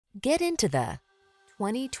Get into the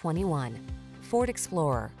 2021 Ford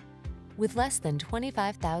Explorer. With less than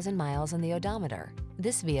 25,000 miles on the odometer,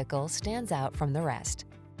 this vehicle stands out from the rest.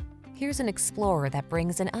 Here's an Explorer that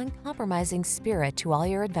brings an uncompromising spirit to all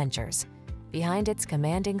your adventures. Behind its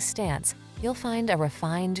commanding stance, you'll find a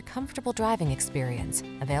refined, comfortable driving experience,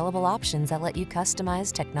 available options that let you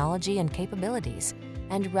customize technology and capabilities,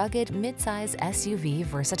 and rugged midsize SUV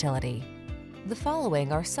versatility. The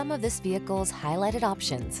following are some of this vehicle's highlighted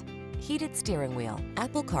options: heated steering wheel,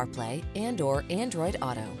 Apple CarPlay and/or Android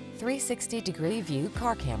Auto, 360-degree view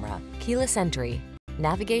car camera, keyless entry,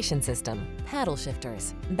 navigation system, paddle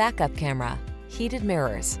shifters, backup camera, heated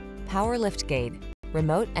mirrors, power liftgate,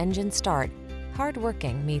 remote engine start.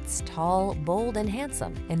 Hardworking meets tall, bold, and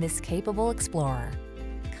handsome in this capable Explorer.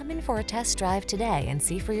 Come in for a test drive today and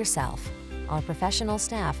see for yourself. Our professional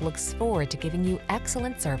staff looks forward to giving you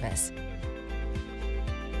excellent service.